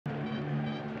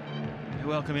We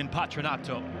welcome in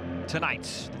Patronato.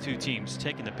 Tonight, the two teams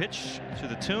taking the pitch to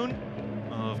the tune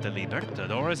of the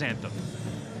Libertadores anthem.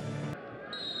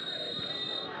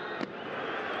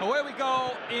 Away we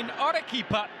go in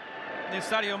Arequipa, the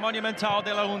Estadio Monumental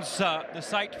de la Unza, the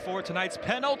site for tonight's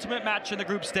penultimate match in the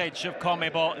group stage of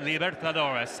CONMEBOL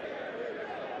Libertadores.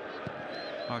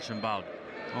 Archambaud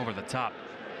over the top,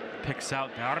 picks out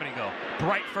ARG.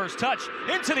 Bright first touch,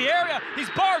 into the area, he's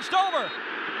barged over.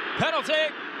 Penalty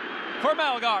for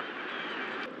Melgar.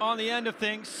 On the end of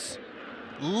things,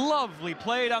 lovely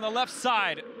played on the left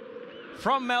side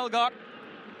from Melgar.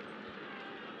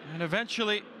 And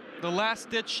eventually, the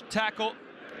last-ditch tackle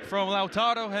from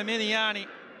Lautaro Geminiani,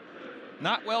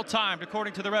 not well timed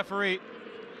according to the referee,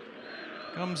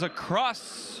 comes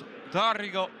across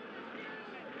Darrigo.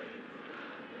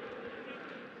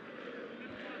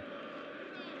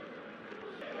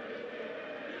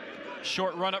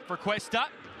 Short run up for Cuesta,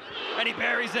 and he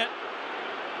buries it.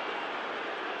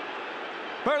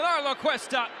 Bernardo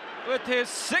Cuesta, with his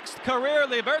 6th career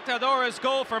Libertadores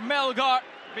goal for Melgar,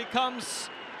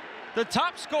 becomes the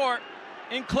top scorer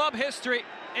in club history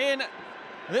in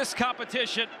this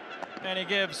competition, and he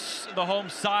gives the home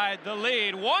side the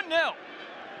lead, 1-0.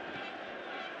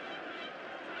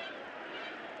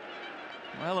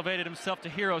 Elevated himself to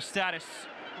hero status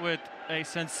with a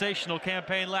sensational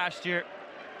campaign last year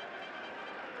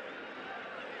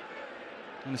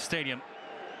in the stadium.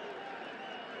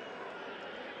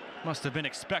 Must have been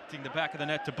expecting the back of the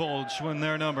net to bulge when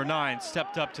their number 9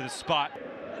 stepped up to the spot.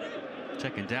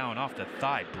 Checking down off the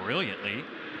thigh brilliantly.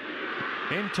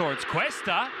 In towards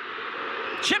Cuesta.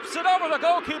 Chips it over the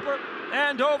goalkeeper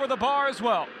and over the bar as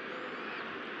well.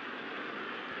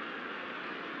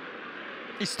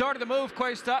 He started to move,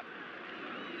 Cuesta.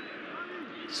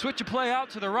 Switch of play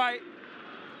out to the right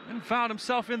and found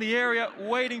himself in the area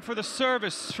waiting for the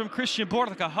service from Christian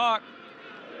Borja.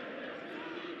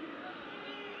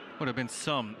 Would have been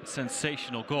some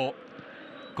sensational goal.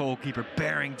 Goalkeeper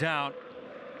bearing down.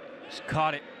 Just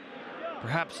caught it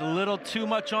perhaps a little too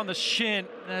much on the shin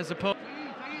as opposed.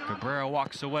 Cabrera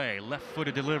walks away.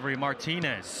 Left-footed delivery,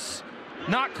 Martinez.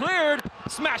 Not cleared.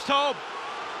 Smashed home.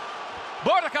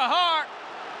 Borja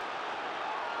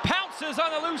pounces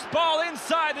on the loose ball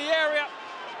inside the area.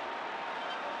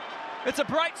 It's a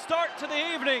bright start to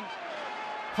the evening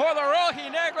for the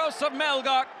Rojinegros of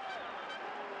Melgar.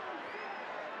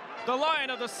 The Lion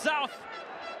of the South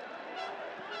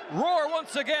roar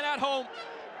once again at home.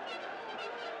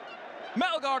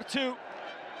 Melgar 2,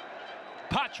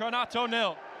 Patronato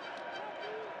 0.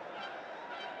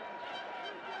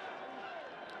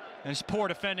 And it's poor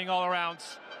defending all around.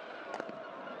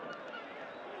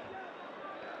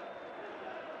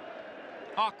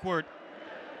 Awkward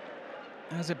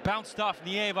as it bounced off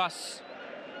Nievas.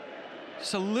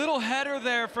 Just a little header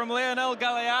there from Leonel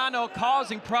Galeano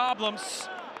causing problems.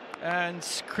 And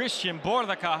Christian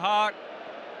Borja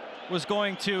was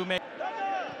going to make.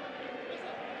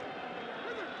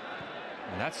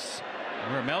 And that's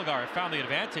where Melgar found the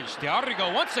advantage.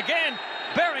 Diarrigo once again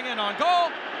bearing in on goal,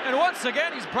 and once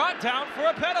again he's brought down for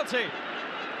a penalty.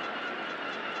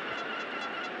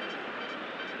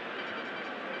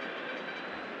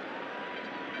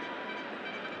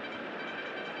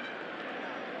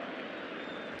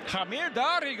 Jamir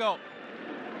Diarrigo,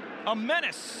 a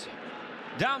menace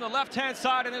down the left-hand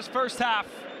side in this first half.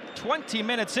 20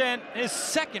 minutes in, his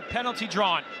 2nd penalty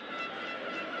drawn.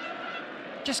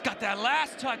 Just got that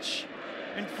last touch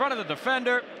in front of the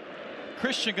defender.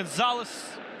 Christian Gonzalez,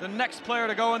 the next player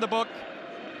to go in the book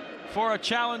for a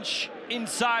challenge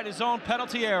inside his own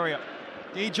penalty area.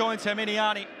 He joins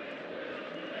Geminiani.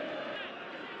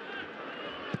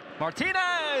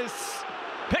 Martinez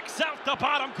picks out the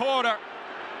bottom corner.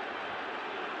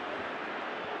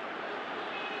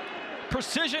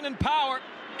 Precision and power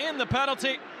in the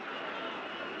penalty.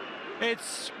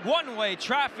 It's one-way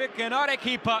traffic in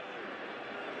Arequipa.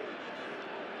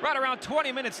 Right around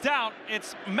 20 minutes down,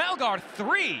 it's Melgar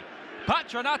 3,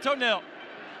 Patronato 0.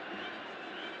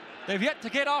 They've yet to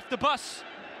get off the bus.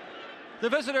 The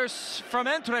visitors from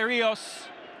Entre Rios.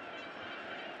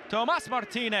 Tomas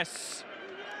Martinez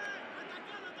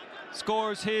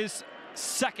scores his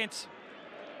 2nd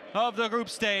of the group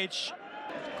stage.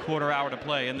 Quarter hour to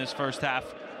play in this first half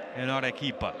in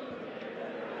Arequipa.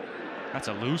 That's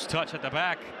a loose touch at the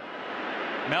back.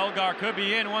 Melgar could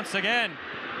be in once again.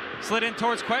 Slid in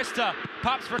towards Cuesta.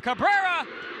 Pops for Cabrera.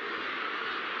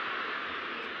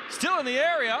 Still in the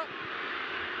area.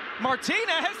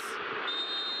 Martinez.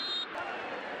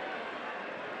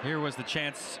 Here was the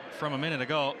chance from a minute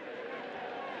ago.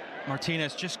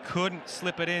 Martinez just couldn't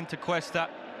slip it into Cuesta.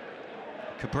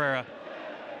 Cabrera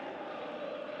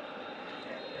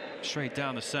straight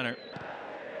down the center.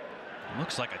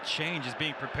 Looks like a change is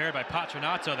being prepared by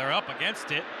Patronato. They're up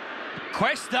against it.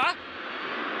 Cuesta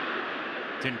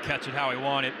didn't catch it how he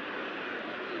wanted.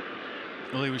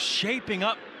 Well, he was shaping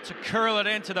up to curl it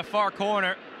into the far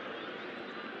corner.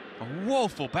 A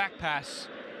woeful back pass.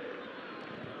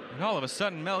 And all of a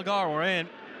sudden, Melgar were in.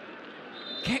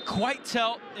 Can't quite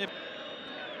tell if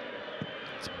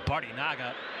it's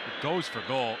Barinaga who goes for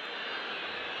goal.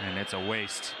 And it's a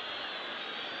waste.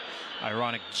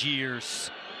 Ironic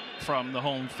jeers from the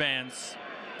home fans.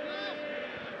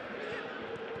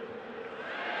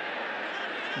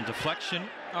 And deflection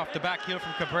off the back heel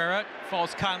from Cabrera.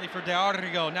 Falls kindly for De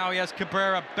Arrigo. Now he has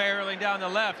Cabrera barreling down the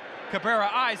left. Cabrera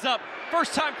eyes up.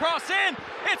 First time cross in.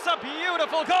 It's a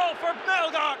beautiful goal for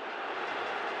Melgar.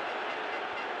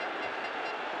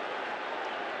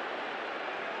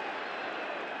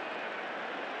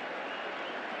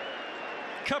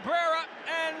 Cabrera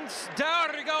and De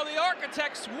Arrigo, the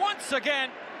architects, once again.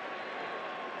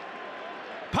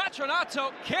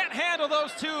 Patronato can't handle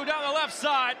those two down the left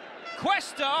side.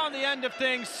 Cuesta on the end of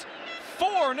things.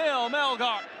 4-0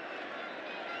 Melgar.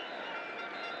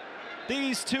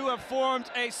 These two have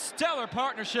formed a stellar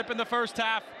partnership in the first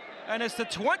half, and it's the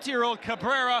 20-year-old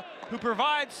Cabrera who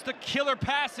provides the killer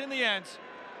pass in the end.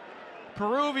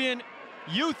 Peruvian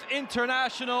youth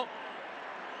international,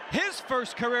 his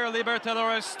first career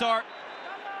Libertadores start.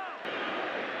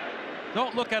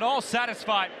 Don't look at all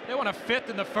satisfied. They won a fifth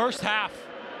in the first half.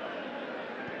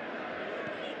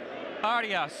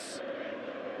 Arias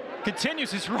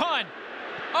continues his run.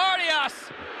 Arias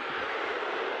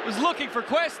was looking for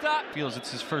Cuesta. Feels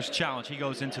it's his first challenge. He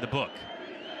goes into the book.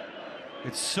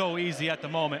 It's so easy at the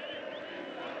moment.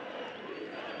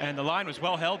 And the line was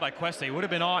well held by Cuesta. He would have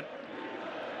been on.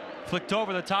 Flicked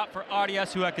over the top for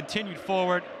Arias, who had continued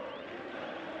forward.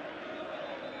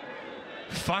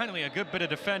 Finally, a good bit of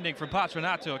defending from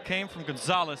Patronato. It came from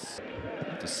Gonzalez.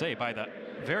 What to say, by the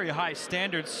very high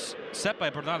standards set by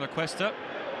Bernardo Cuesta,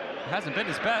 it hasn't been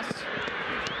his best.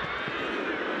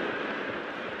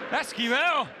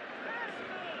 Esquivel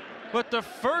with the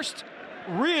first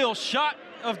real shot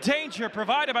of danger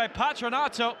provided by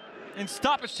Patronato in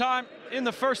stoppage time in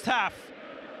the first half.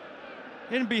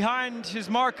 In behind his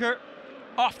marker,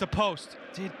 off the post.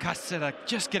 Did Caseda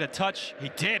just get a touch? He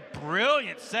did.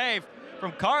 Brilliant save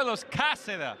from Carlos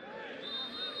Caseda.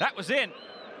 That was in,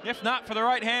 if not for the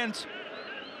right hand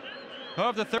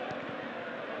of the third.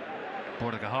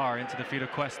 Bordagar into the feet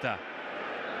of Cuesta.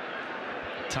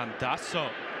 Tandazo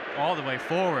all the way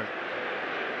forward.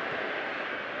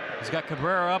 He's got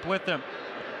Cabrera up with him.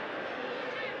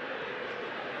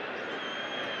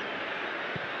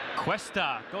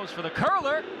 Cuesta goes for the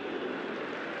curler.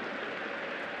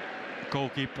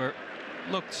 Goalkeeper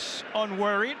looks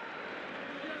unworried.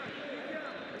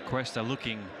 Cuesta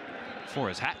looking for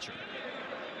his hat-trick.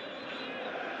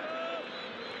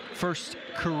 First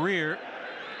career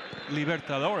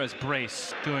Libertadores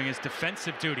brace, doing his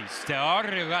defensive duties. De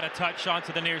Arrigo got a touch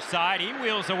onto the near side. He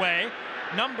wheels away.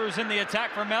 Numbers in the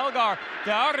attack for Melgar.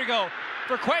 De Arrigo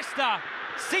for Cuesta.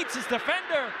 Seats his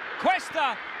defender.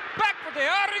 Cuesta back for De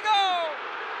Arrigo.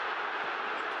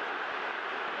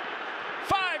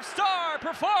 Five-star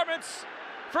performance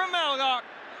from Melgar.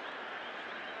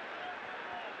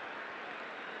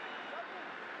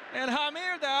 And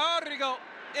Jamir De Arrigo,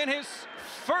 in his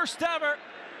first ever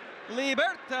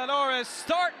Libertadores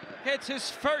start, hits his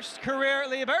first career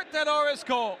Libertadores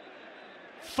goal.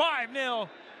 5-0.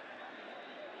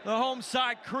 The home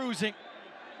side cruising.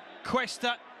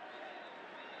 Cuesta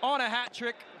on a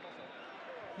hat-trick.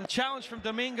 The challenge from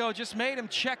Domingo just made him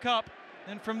check up,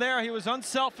 and from there he was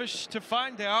unselfish to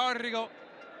find De Arrigo.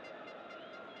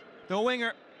 The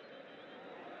winger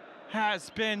has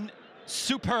been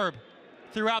superb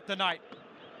throughout the night.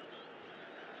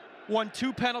 Won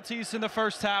 2 penalties in the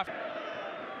first half.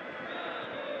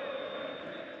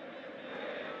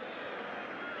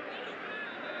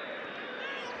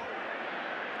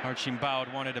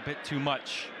 Archimbaud wanted a bit too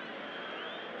much.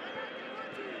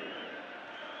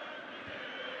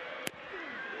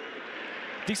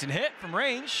 Decent hit from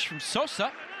range from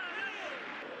Sosa.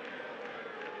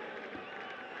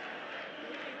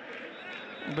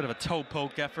 A bit of a toe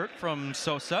poke effort from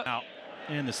Sosa. Out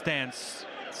in the stands.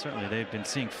 Certainly they've been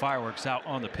seeing fireworks out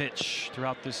on the pitch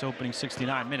throughout this opening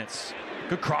 69 minutes.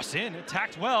 Good cross in,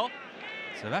 attacked well.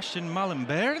 Sebastian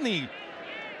Malimberni,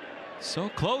 so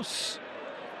close.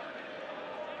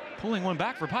 Pulling one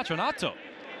back for Patronato.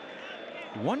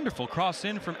 Wonderful cross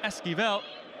in from Esquivel.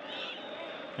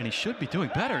 And he should be doing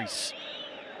better. He's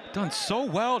done so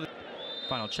well.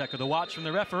 Final check of the watch from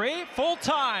the referee. Full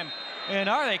time in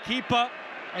Arequipa.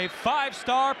 A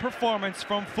 5-star performance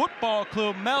from Football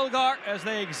Club Melgar as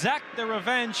they exact their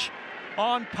revenge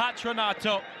on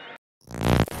Patronato.